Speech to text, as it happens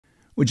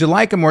Would you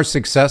like a more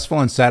successful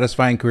and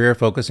satisfying career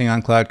focusing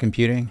on cloud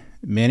computing?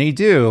 Many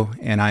do,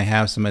 and I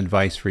have some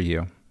advice for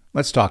you.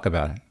 Let's talk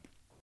about it.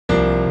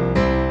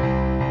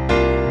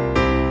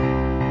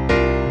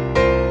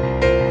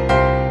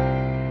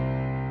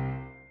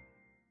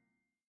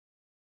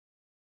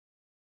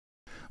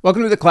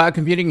 Welcome to the Cloud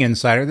Computing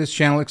Insider. This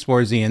channel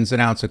explores the ins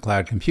and outs of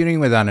cloud computing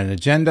without an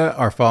agenda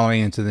or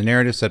following into the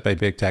narrative set by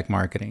big tech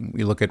marketing.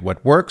 We look at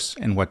what works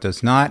and what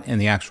does not,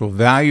 and the actual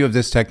value of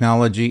this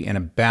technology in a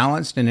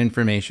balanced and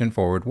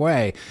information-forward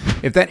way.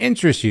 If that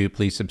interests you,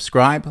 please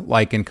subscribe,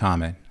 like, and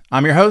comment.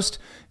 I'm your host,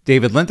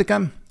 David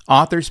Linthicum,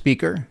 author,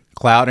 speaker,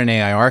 cloud and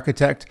AI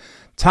architect,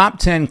 top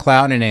 10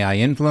 cloud and AI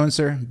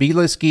influencer,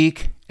 B-list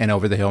geek, and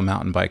over-the-hill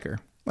mountain biker.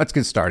 Let's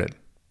get started.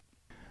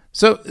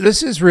 So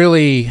this is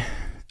really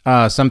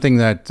something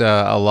that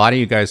a lot of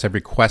you guys have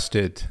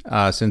requested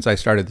since I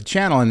started the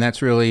channel, and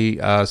that's really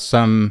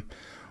some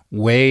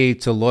way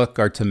to look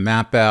or to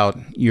map out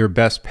your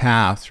best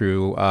path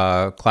through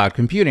cloud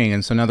computing.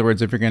 And so in other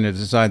words, if you're going to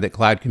decide that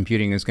cloud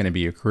computing is going to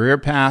be your career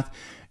path,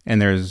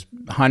 and there's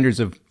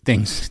hundreds of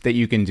things that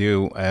you can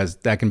do as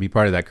that can be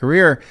part of that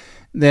career,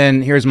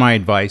 then here's my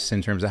advice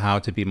in terms of how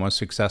to be most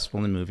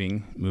successful in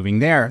moving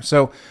there.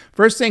 So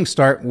first thing,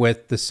 start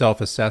with the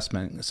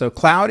self-assessment. So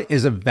cloud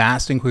is a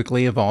vast and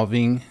quickly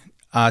evolving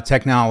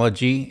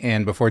technology.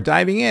 And before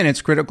diving in,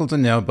 it's critical to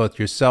know both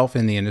yourself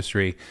and the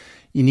industry.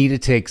 You need to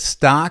take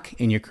stock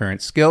in your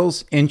current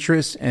skills,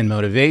 interests, and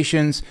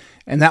motivations,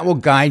 and that will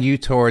guide you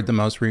toward the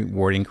most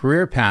rewarding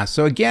career path.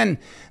 So again,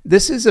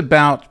 this is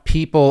about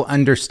people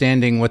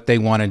understanding what they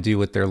want to do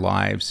with their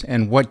lives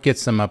and what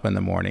gets them up in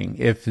the morning.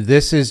 If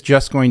this is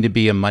just going to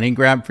be a money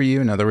grab for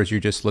you, in other words, you're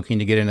just looking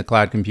to get into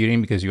cloud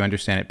computing because you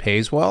understand it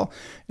pays well,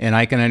 and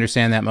I can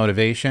understand that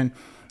motivation,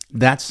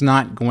 that's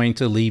not going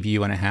to leave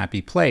you in a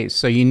happy place.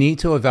 So you need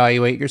to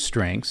evaluate your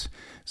strengths.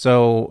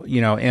 So,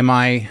 am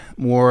I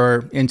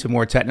more into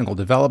more technical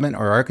development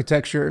or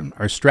architecture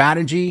or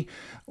strategy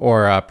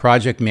or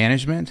project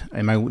management?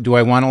 Do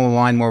I want to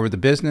align more with the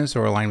business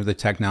or align with the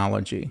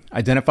technology?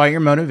 Identify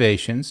your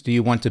motivations. Do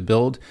you want to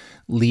build,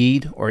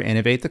 lead, or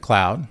innovate the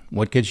cloud?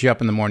 What gets you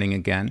up in the morning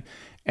again?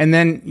 And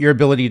then your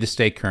ability to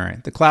stay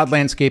current. The cloud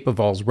landscape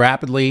evolves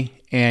rapidly,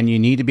 and you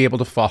need to be able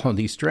to follow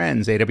these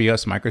trends.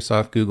 AWS,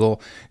 Microsoft,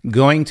 Google,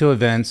 going to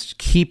events,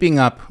 keeping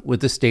up with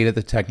the state of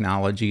the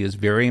technology is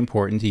very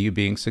important to you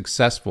being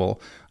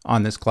successful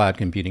on this cloud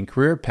computing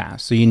career path.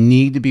 So you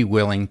need to be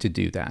willing to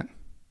do that.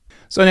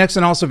 So next,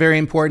 and also very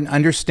important,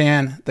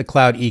 understand the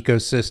cloud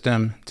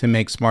ecosystem to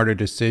make smarter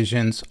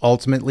decisions.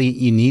 Ultimately,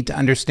 you need to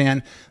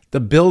understand the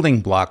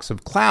building blocks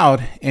of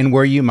cloud and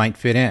where you might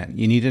fit in.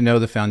 You need to know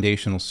the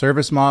foundational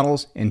service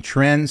models and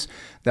trends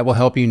that will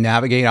help you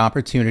navigate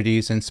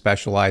opportunities and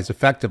specialize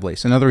effectively.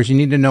 So in other words, you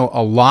need to know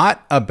a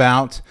lot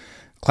about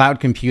cloud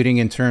computing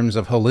in terms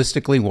of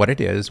holistically what it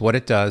is, what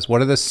it does,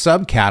 what are the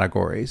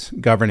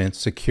subcategories, governance,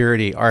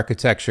 security,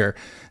 architecture,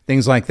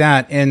 things like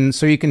that. And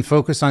so you can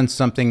focus on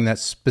something that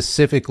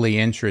specifically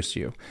interests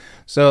you.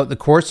 So the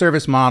core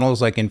service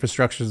models like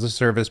infrastructure as a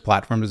service,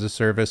 platform as a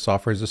service,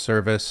 software as a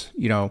service,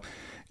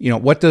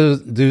 what do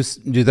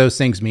those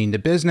things mean to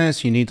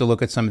business? You need to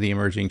look at some of the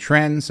emerging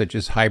trends, such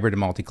as hybrid and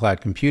multi-cloud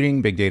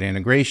computing, big data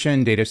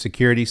integration, data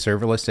security,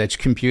 serverless edge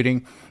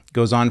computing.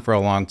 Goes on for a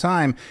long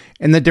time,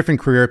 and the different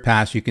career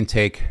paths you can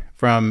take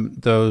from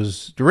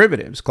those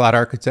derivatives: cloud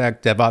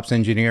architect, DevOps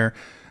engineer,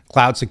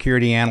 cloud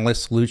security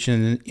analyst,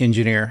 solution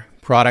engineer,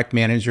 product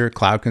manager,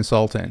 cloud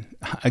consultant.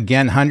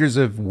 Again, hundreds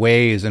of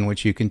ways in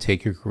which you can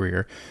take your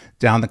career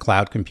down the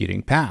cloud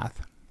computing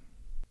path.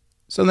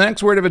 So the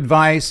next word of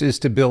advice is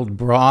to build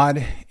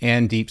broad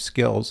and deep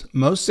skills.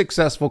 Most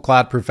successful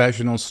cloud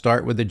professionals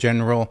start with a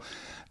general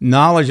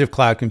knowledge of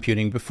cloud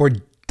computing before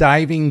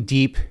diving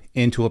deep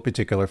into a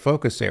particular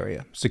focus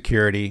area,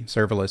 security,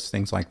 serverless,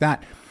 things like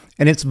that.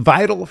 And it's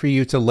vital for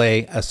you to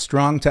lay a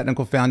strong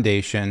technical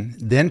foundation,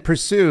 then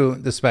pursue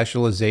the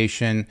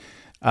specialization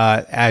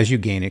as you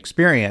gain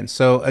experience.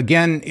 So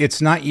again,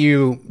 it's not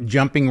you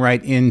jumping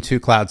right into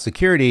cloud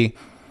security,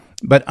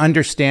 but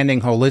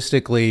understanding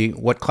holistically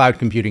what cloud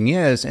computing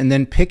is and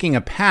then picking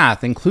a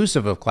path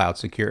inclusive of cloud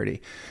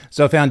security.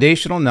 So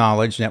foundational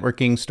knowledge,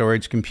 networking,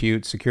 storage,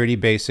 compute, security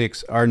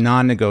basics are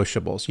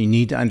non-negotiables. You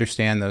need to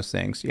understand those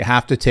things. You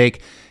have to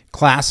take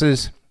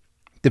classes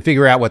to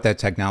figure out what that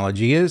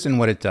technology is and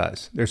what it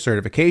does. There's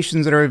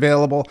certifications that are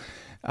available.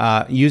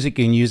 You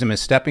can use them as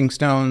stepping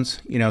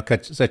stones,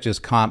 such as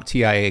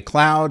CompTIA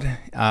Cloud,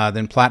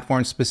 then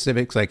platform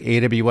specifics like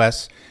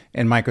AWS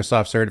and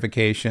Microsoft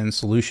certification,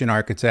 Solution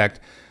Architect,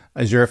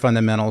 Azure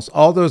Fundamentals.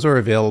 All those are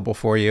available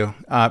for you.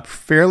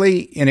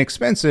 Fairly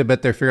inexpensive,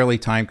 but they're fairly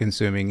time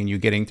consuming in you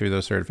getting through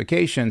those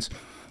certifications.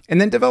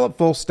 And then develop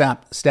full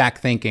stack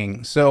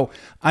thinking. So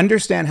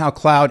understand how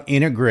cloud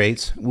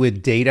integrates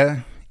with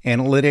data,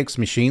 analytics,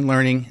 machine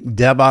learning,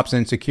 DevOps,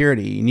 and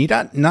security. You need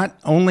to not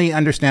only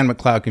understand what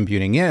cloud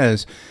computing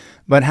is,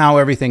 but how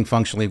everything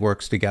functionally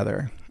works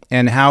together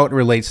and how it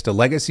relates to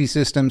legacy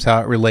systems,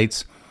 how it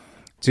relates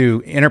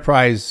to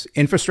enterprise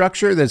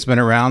infrastructure that's been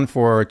around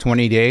for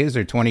 20 days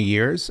or 20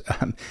 years,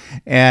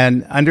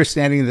 and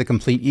understanding the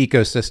complete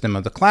ecosystem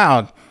of the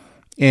cloud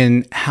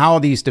in how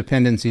these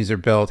dependencies are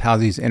built, how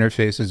these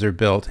interfaces are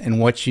built, and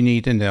what you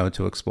need to know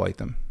to exploit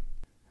them.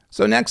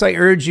 So next, I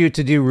urge you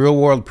to do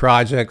real-world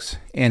projects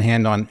and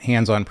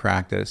hands-on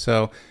practice.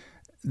 So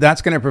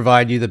that's going to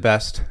provide you the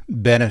best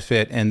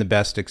benefit and the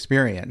best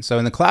experience. So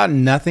in the cloud,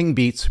 nothing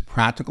beats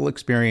practical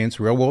experience.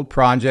 Real-world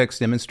projects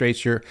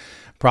demonstrates your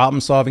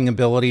problem-solving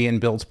ability and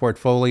builds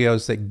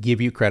portfolios that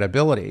give you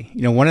credibility.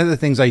 One of the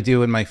things I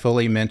do in my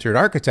fully mentored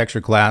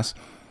architecture class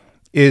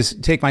is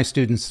take my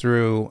students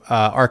through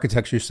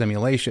architecture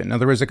simulation. In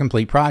other words, a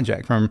complete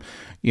project from,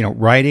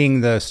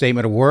 writing the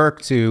statement of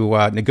work to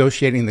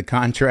negotiating the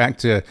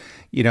contract to,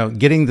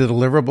 getting the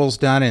deliverables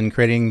done and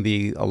creating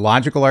the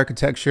logical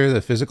architecture,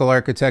 the physical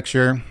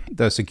architecture,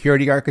 the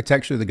security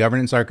architecture, the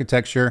governance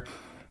architecture,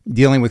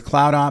 dealing with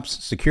cloud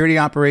ops, security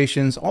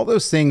operations. All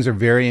those things are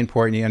very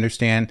important. You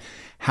understand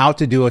how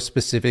to do a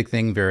specific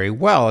thing very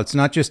well. It's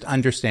not just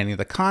understanding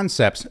the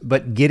concepts,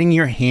 but getting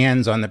your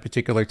hands on the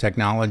particular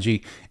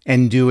technology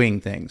and doing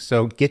things.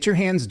 So get your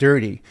hands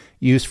dirty.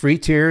 Use free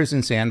tiers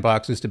and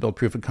sandboxes to build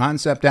proof of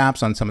concept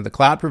apps on some of the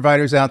cloud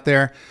providers out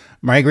there.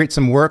 Migrate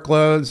some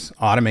workloads,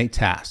 automate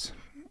tasks.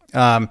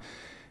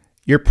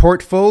 Your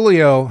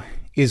portfolio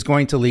is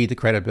going to lead to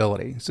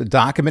credibility. So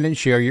document and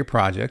share your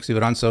projects. Do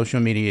it on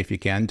social media if you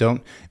can.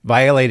 Don't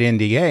violate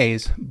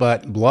NDAs,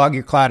 but blog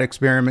your cloud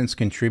experiments,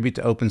 contribute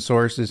to open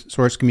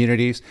source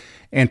communities,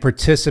 and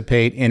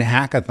participate in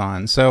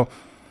hackathons. So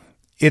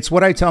it's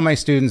what I tell my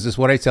students, it's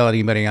what I tell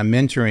anybody I'm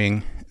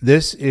mentoring.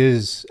 This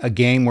is a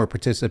game where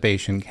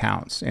participation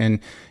counts. And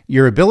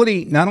your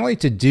ability not only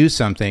to do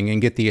something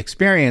and get the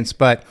experience,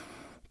 but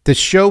to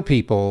show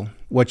people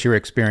what you're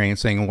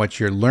experiencing and what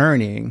you're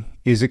learning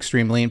is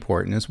extremely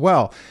important as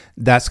well.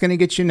 That's going to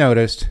get you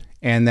noticed,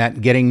 and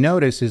that getting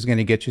noticed is going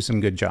to get you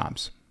some good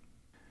jobs.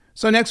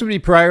 So next would be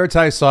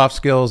prioritize soft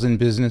skills and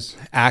business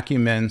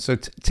acumen. So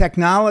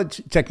technical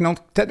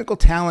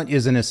talent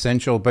is an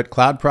essential, but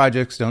cloud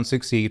projects don't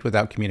succeed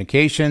without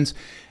communications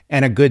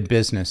and a good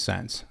business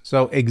sense.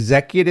 So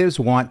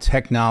executives want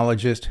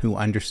technologists who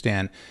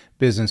understand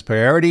business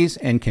priorities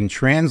and can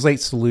translate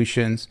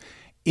solutions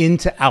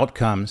into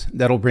outcomes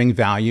that'll bring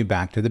value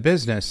back to the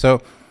business.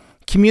 So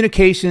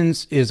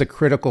communications is a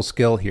critical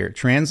skill here.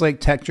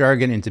 Translate tech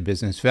jargon into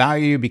business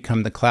value,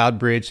 become the cloud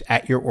bridge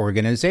at your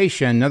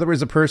organization. In other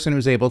words, a person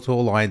who's able to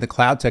align the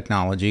cloud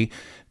technology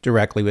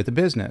directly with the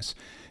business.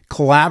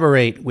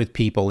 Collaborate with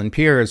people and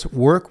peers.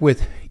 Work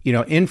with,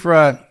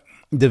 infra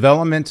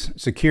development,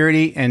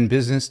 security, and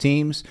business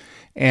teams,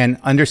 and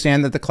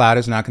understand that the cloud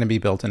is not going to be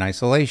built in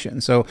isolation.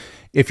 So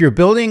if you're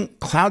building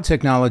cloud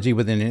technology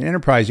within an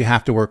enterprise, you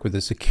have to work with the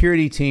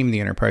security team,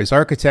 the enterprise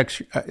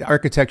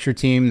architecture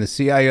team, the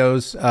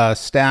CIO's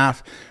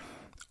staff.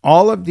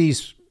 All of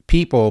these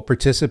people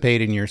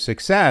participate in your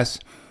success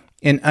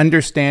in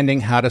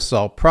understanding how to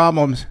solve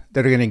problems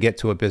that are going to get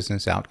to a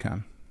business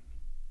outcome.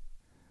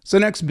 So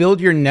next,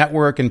 build your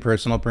network and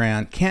personal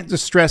brand. Can't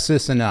stress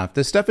this enough.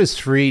 This stuff is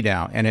free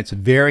now, and it's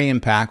very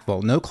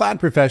impactful. No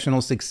cloud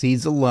professional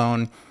succeeds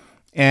alone.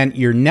 And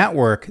your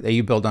network that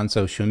you build on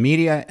social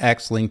media,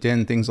 X,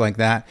 LinkedIn, things like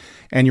that,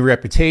 and your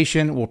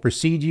reputation will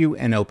precede you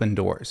and open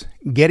doors.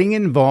 Getting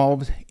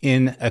involved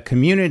in a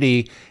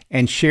community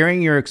and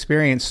sharing your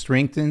experience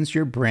strengthens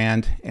your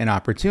brand and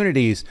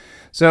opportunities.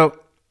 So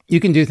you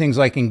can do things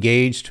like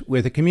engaged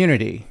with a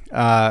community,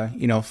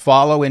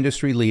 follow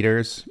industry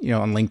leaders,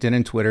 on LinkedIn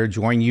and Twitter,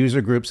 join user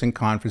groups and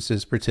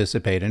conferences,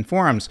 participate in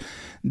forums.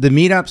 The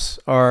meetups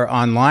are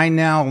online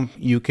now.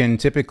 You can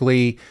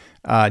typically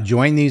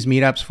join these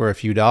meetups for a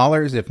few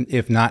dollars,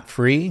 if not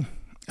free,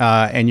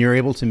 and you're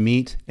able to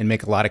meet and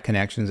make a lot of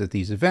connections at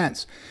these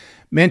events.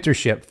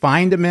 Mentorship,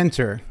 find a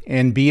mentor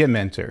and be a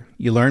mentor.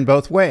 You learn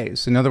both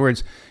ways. In other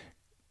words,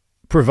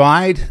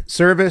 provide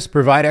service,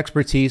 provide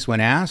expertise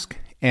when asked,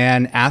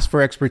 and ask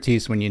for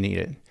expertise when you need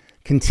it.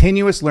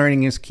 Continuous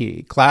learning is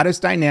key. Cloud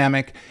is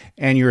dynamic,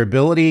 and your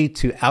ability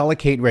to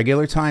allocate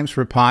regular times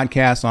for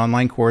podcasts,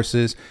 online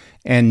courses,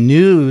 and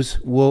news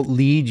will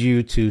lead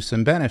you to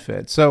some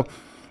benefits. So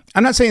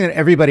I'm not saying that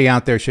everybody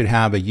out there should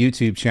have a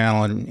YouTube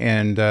channel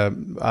and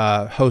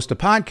host a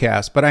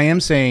podcast, but I am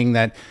saying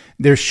that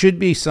there should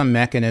be some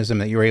mechanism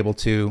that you're able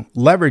to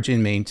leverage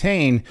and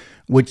maintain,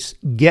 which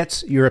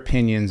gets your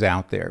opinions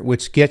out there,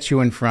 which gets you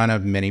in front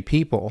of many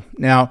people.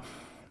 Now,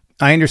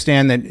 I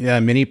understand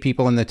that many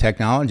people in the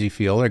technology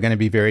field are going to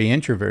be very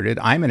introverted.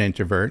 I'm an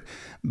introvert,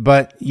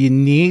 but you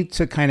need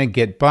to kind of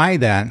get by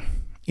that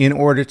in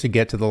order to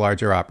get to the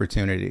larger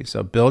opportunities.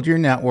 So build your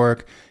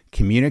network,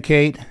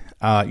 communicate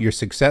your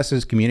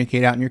successes,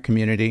 communicate out in your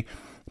community,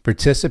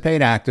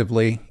 participate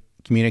actively.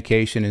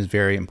 Communication is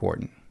very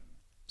important.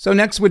 So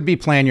next would be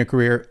plan your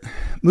career.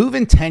 Move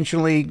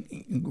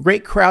intentionally.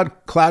 Great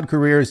cloud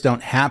careers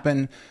don't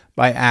happen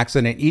by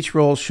accident. Each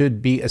role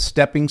should be a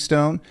stepping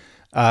stone,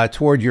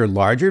 toward your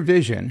larger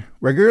vision,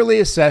 regularly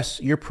assess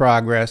your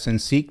progress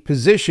and seek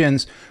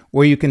positions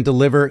where you can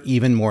deliver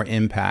even more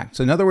impact.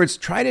 So in other words,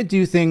 try to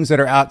do things that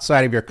are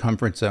outside of your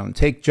comfort zone.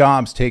 Take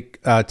jobs,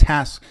 take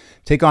tasks,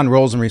 take on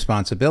roles and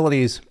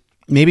responsibilities.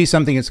 Maybe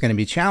something that's going to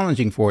be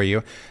challenging for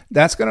you.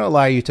 That's going to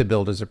allow you to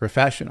build as a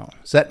professional.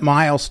 Set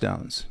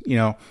milestones,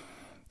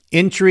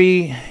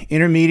 entry,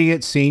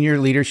 intermediate, senior,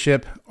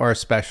 leadership, or a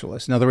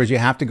specialist. In other words, you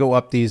have to go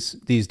up these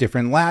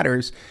different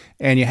ladders,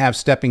 and you have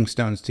stepping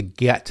stones to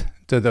get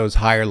to those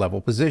higher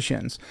level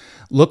positions.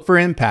 Look for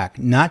impact,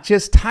 not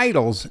just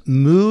titles.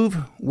 Move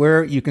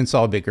where you can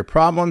solve bigger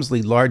problems,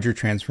 lead larger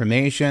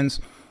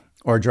transformations,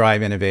 or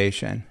drive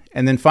innovation.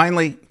 And then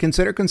finally,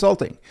 consider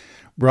consulting.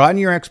 Broaden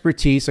your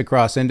expertise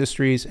across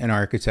industries and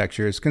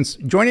architectures.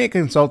 Joining a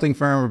consulting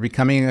firm or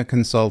becoming a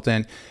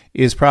consultant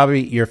is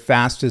probably your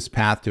fastest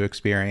path to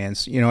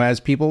experience. As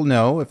people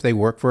know, if they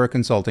work for a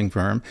consulting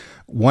firm,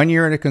 1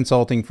 year in a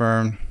consulting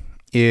firm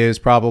is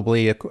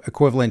probably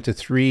equivalent to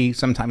 3,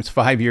 sometimes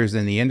 5 years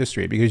in the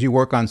industry, because you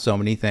work on so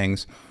many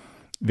things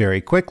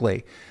very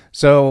quickly.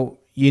 So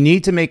you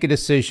need to make a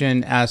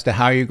decision as to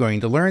how you're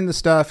going to learn the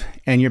stuff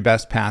and your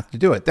best path to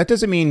do it. That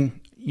doesn't mean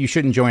you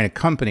shouldn't join a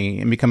company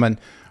and become an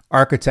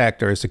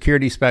architect or a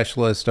security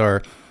specialist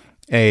or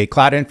a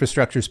cloud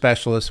infrastructure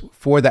specialist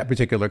for that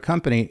particular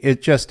company.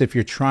 It's just, if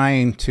you're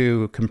trying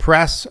to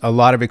compress a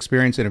lot of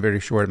experience in a very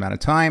short amount of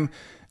time,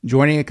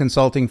 joining a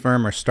consulting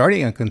firm or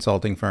starting a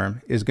consulting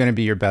firm is going to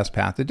be your best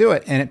path to do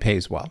it, and it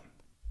pays well.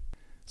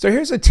 So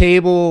here's a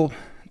table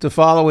to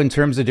follow in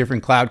terms of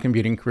different cloud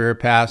computing career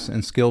paths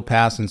and skill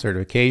paths and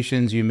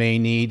certifications you may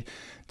need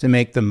to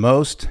make the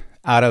most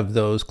out of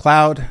those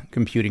cloud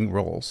computing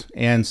roles.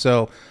 And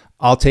so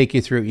I'll take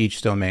you through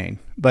each domain,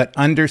 but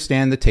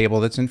understand the table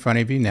that's in front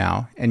of you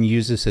now and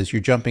use this as your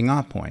jumping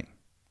off point.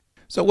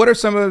 So what are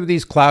some of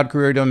these cloud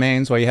career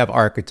domains? Well, you have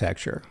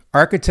architecture.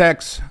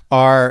 Architects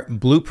are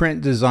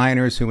blueprint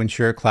designers who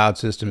ensure cloud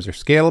systems are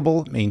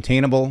scalable,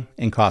 maintainable,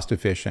 and cost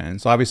efficient.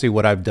 It's obviously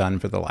what I've done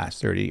for the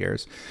last 30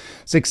 years.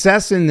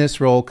 Success in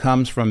this role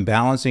comes from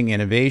balancing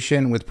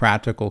innovation with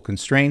practical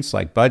constraints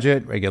like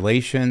budget,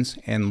 regulations,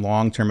 and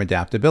long-term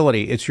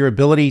adaptability. It's your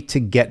ability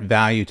to get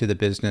value to the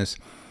business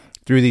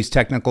through these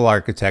technical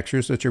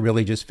architectures, which are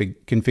really just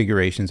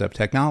configurations of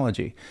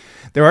technology.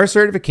 There are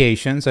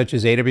certifications such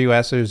as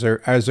AWS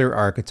or Azure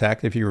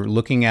Architect if you're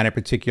looking at a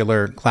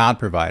particular cloud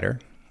provider,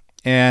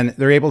 and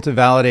they're able to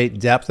validate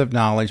depth of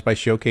knowledge by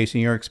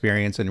showcasing your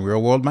experience in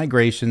real-world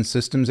migration,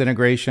 systems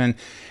integration,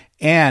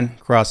 and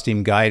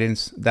cross-team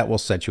guidance that will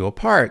set you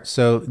apart.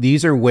 So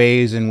these are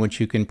ways in which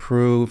you can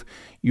prove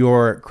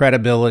your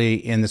credibility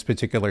in this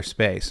particular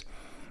space.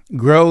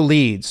 Grow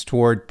leads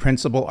toward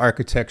principal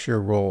architecture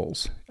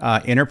roles,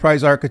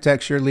 enterprise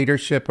architecture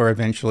leadership, or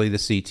eventually the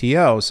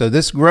CTO. So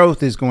this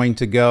growth is going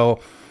to go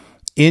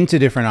into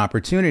different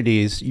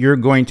opportunities. You're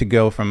going to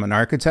go from an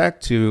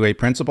architect to a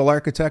principal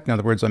architect, in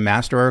other words, a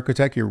master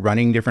architect. You're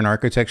running different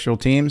architectural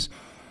teams,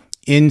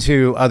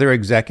 into other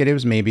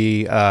executives,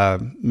 maybe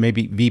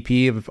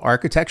VP of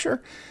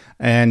architecture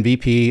and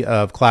VP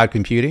of cloud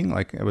computing,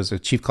 like I was a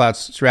chief cloud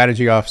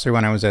strategy officer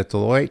when I was at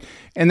Deloitte,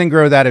 and then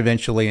grow that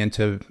eventually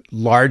into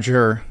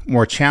larger,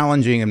 more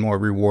challenging and more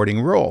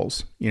rewarding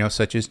roles,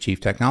 such as chief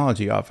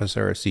technology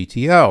officer or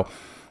CTO.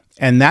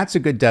 And that's a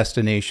good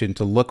destination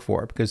to look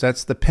for, because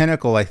that's the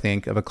pinnacle, I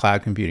think, of a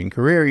cloud computing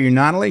career. You're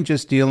not only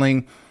just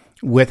dealing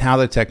with how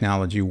the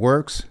technology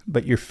works,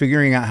 but you're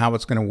figuring out how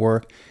it's going to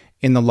work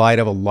in the light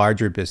of a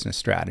larger business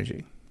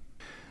strategy.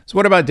 So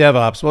what about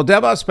DevOps? Well,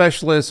 DevOps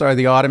specialists are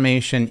the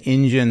automation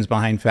engines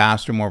behind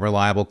faster, more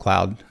reliable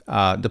cloud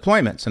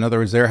deployments. In other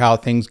words, they're how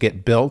things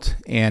get built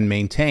and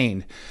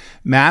maintained.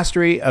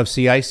 Mastery of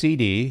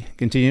CI/CD,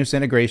 continuous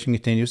integration,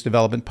 continuous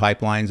development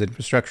pipelines,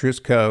 infrastructure as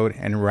code,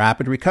 and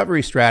rapid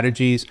recovery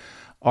strategies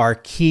are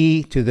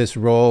key to this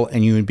role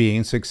and you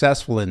being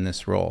successful in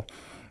this role.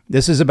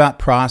 This is about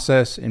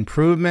process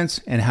improvements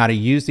and how to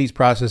use these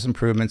process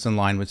improvements in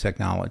line with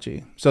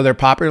technology. So there are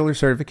popular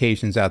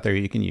certifications out there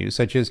you can use,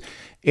 such as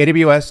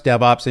AWS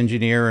DevOps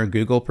Engineer or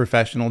Google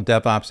Professional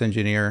DevOps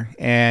Engineer.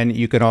 And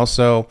you can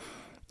also,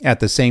 at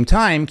the same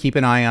time, keep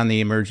an eye on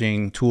the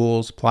emerging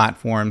tools,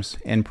 platforms,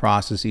 and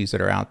processes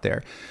that are out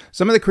there.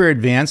 Some of the career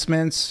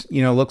advancements,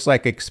 looks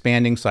like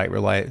expanding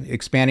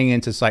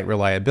into site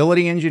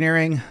reliability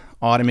engineering,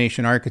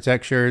 automation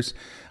architectures,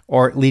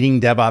 or leading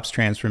DevOps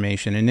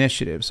transformation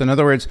initiatives. So in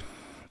other words,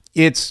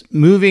 it's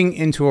moving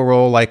into a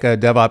role like a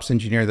DevOps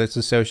engineer that's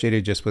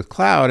associated just with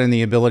cloud, and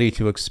the ability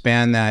to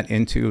expand that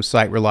into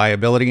site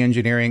reliability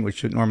engineering,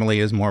 which normally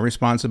is more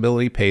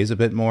responsibility, pays a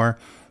bit more,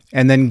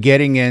 and then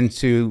getting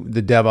into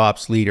the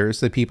DevOps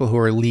leaders, the people who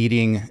are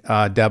leading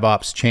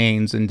DevOps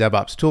chains and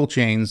DevOps tool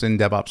chains and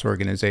DevOps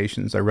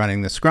organizations. They're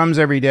running the scrums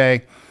every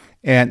day,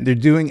 and they're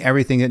doing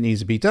everything that needs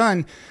to be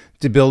done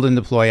to build and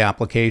deploy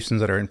applications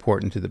that are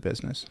important to the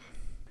business.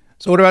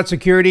 So what about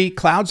security?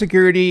 Cloud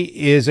security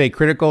is a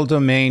critical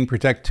domain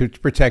to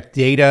protect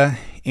data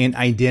and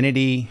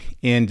identity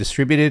in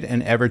distributed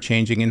and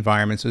ever-changing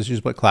environments. This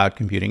is what cloud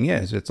computing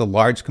is. It's a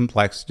large,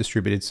 complex,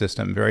 distributed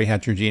system, very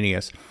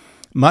heterogeneous.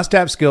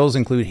 Must-have skills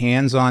include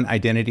hands-on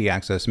identity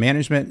access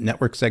management,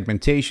 network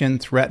segmentation,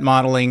 threat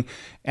modeling,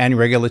 and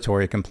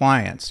regulatory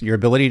compliance. Your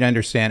ability to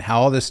understand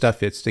how all this stuff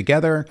fits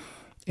together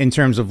in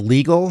terms of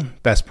legal,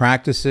 best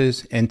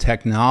practices, and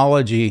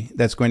technology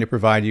that's going to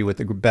provide you with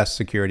the best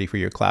security for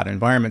your cloud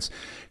environments.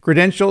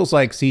 Credentials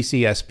like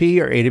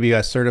CCSP or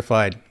AWS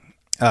certified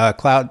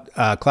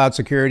cloud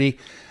security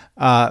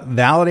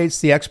validates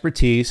the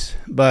expertise,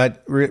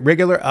 but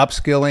regular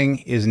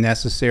upskilling is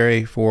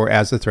necessary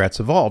as the threats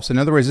evolve. So in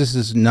other words, this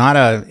is not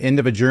an end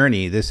of a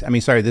journey. This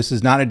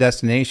is not a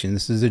destination.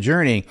 This is a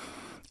journey.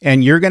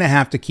 And you're going to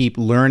have to keep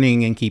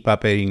learning and keep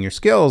updating your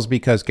skills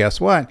because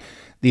guess what?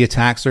 The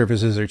attack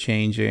surfaces are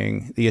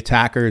changing. The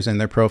attackers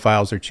and their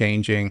profiles are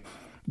changing.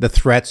 The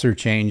threats are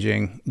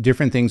changing.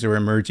 Different things are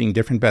emerging.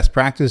 Different best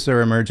practices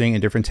are emerging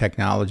and different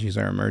technologies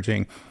are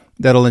emerging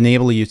that'll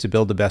enable you to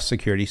build the best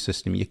security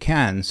system you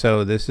can.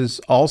 So this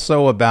is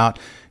also about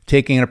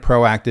taking a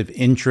proactive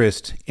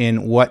interest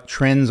in what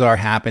trends are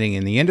happening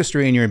in the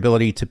industry and your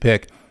ability to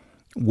pick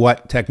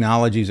what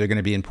technologies are going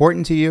to be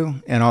important to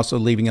you and also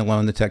leaving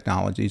alone the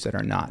technologies that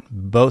are not.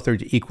 Both are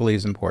equally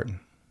as important.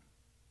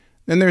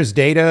 Then there's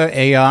data,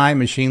 AI,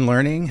 machine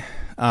learning.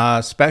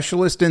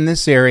 Specialists in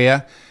this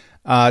area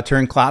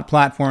turn cloud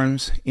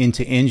platforms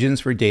into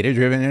engines for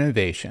data-driven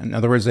innovation. In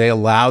other words, they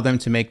allow them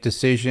to make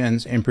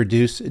decisions and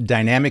produce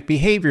dynamic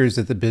behaviors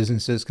that the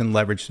businesses can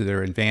leverage to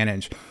their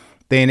advantage.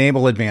 They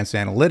enable advanced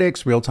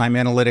analytics, real-time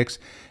analytics,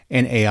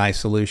 and AI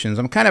solutions.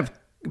 I'm kind of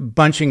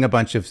bunching a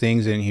bunch of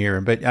things in here,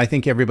 but I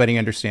think everybody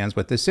understands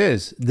what this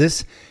is.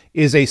 This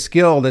is a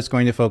skill that's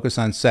going to focus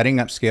on setting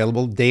up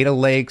scalable data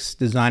lakes,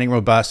 designing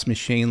robust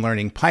machine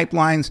learning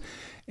pipelines,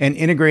 and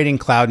integrating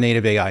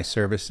cloud-native AI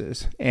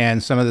services.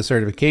 And some of the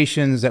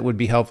certifications that would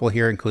be helpful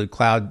here include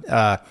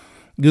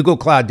Google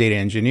Cloud Data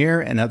Engineer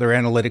and other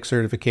analytic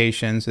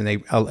certifications. And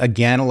they,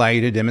 again, allow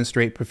you to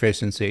demonstrate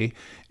proficiency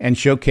and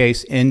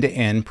showcase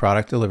end-to-end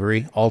product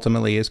delivery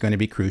ultimately is going to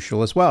be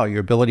crucial as well.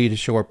 Your ability to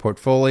show a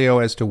portfolio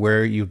as to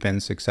where you've been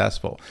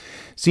successful.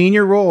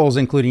 Senior roles,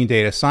 including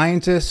data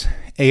scientist,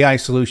 AI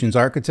solutions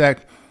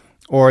architect,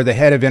 or the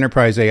head of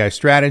enterprise AI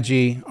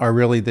strategy are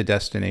really the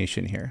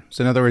destination here.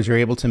 So in other words, you're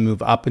able to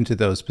move up into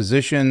those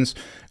positions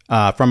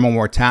from a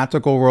more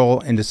tactical role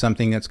into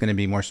something that's going to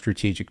be more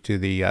strategic to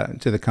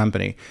the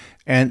company.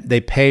 And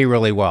they pay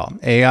really well.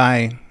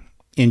 AI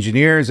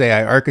engineers,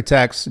 AI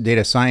architects,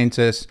 data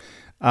scientists,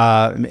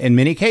 in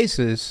many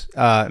cases,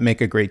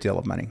 make a great deal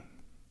of money.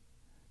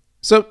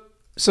 So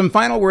some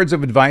final words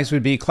of advice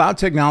would be cloud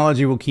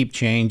technology will keep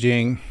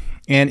changing.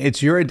 And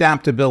it's your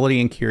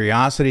adaptability and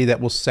curiosity that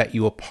will set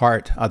you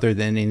apart other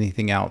than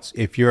anything else.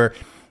 If you're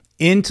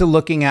into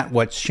looking at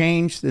what's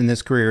changed, then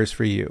this career is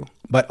for you.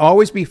 But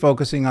always be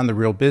focusing on the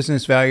real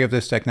business value of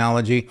this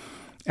technology,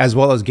 as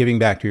well as giving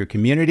back to your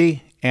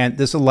community. And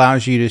this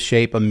allows you to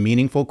shape a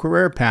meaningful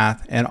career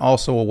path and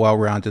also a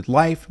well-rounded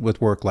life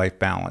with work-life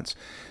balance.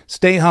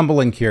 Stay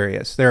humble and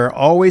curious. There are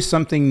always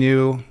something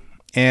new,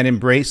 and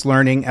embrace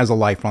learning as a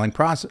lifelong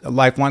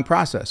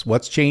process.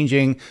 What's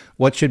changing?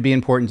 What should be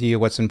important to you?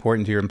 What's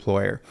important to your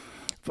employer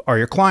or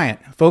your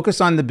client?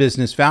 Focus on the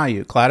business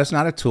value. Cloud is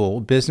not a tool.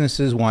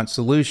 Businesses want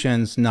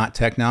solutions, not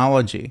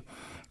technology.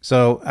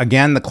 So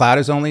again, the cloud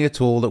is only a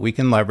tool that we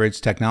can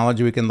leverage,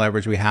 technology we can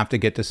leverage. We have to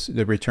get to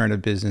the return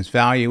of business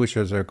value, which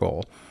is our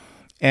goal.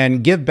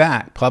 And give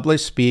back,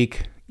 publish,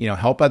 speak,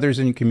 help others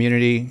in your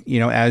community,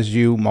 as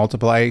you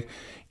multiply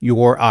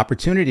your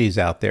opportunities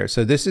out there.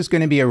 So this is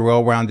going to be a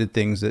well-rounded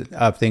things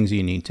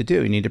you need to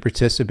do. You need to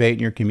participate in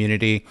your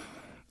community.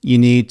 You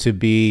need to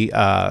be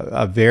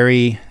a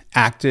very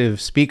active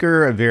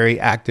speaker, a very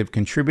active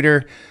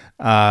contributor.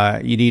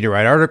 You need to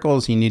write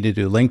articles. You need to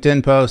do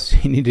LinkedIn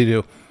posts. You need to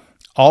do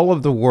all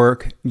of the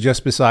work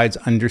just besides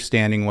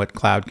understanding what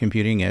cloud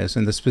computing is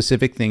and the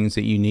specific things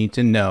that you need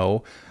to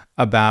know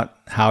about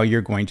how you're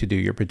going to do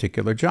your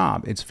particular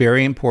job. It's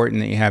very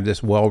important that you have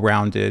this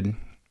well-rounded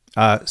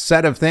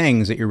set of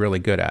things that you're really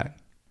good at.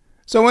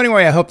 So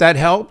anyway, I hope that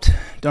helped.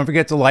 Don't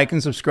forget to like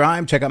and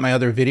subscribe. Check out my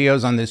other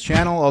videos on this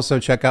channel. Also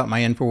check out my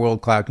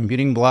InfoWorld Cloud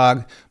Computing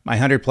blog, my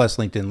 100+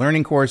 LinkedIn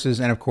Learning courses,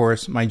 and of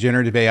course, my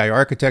Generative AI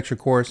Architecture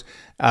course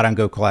out on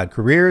Go Cloud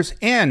Careers,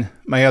 and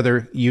my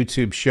other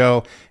YouTube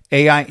show,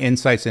 AI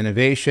Insights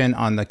Innovation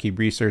on the Cube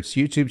Research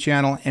YouTube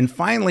channel. And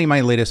finally, my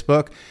latest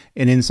book,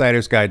 An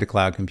Insider's Guide to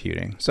Cloud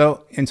Computing.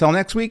 So until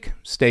next week,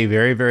 stay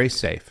very, very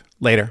safe.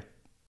 Later.